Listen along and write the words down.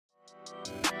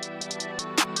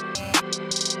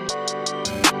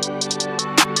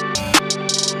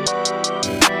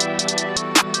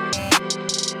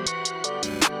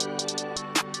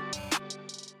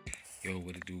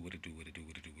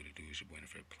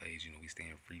plays. You know, we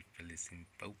staying free for listen,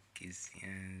 focus. You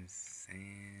know what I'm saying?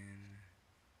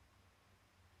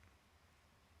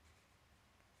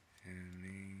 You know what I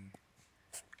mean?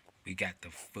 We got the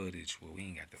footage. Well, we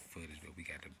ain't got the footage, but we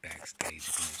got the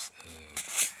backstage glimpse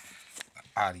of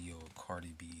audio of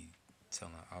Cardi B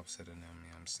telling Offset of them, you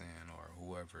know what I'm saying, or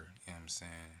whoever, you know what I'm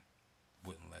saying,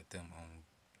 wouldn't let them on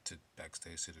to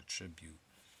backstage to the tribute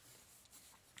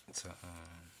to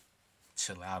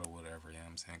chill out or whatever, you know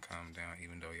what I'm saying, calm down,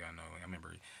 even though y'all know, I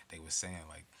remember they was saying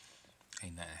like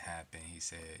ain't nothing happened. He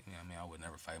said, you know what I mean, I would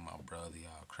never fight my brother,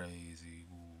 y'all crazy,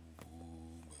 ooh,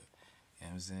 ooh, but you know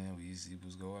what I'm saying, we see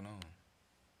what's going on.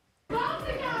 Both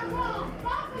of y'all wrong.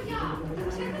 Both of y'all.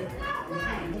 This is not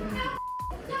right. Now,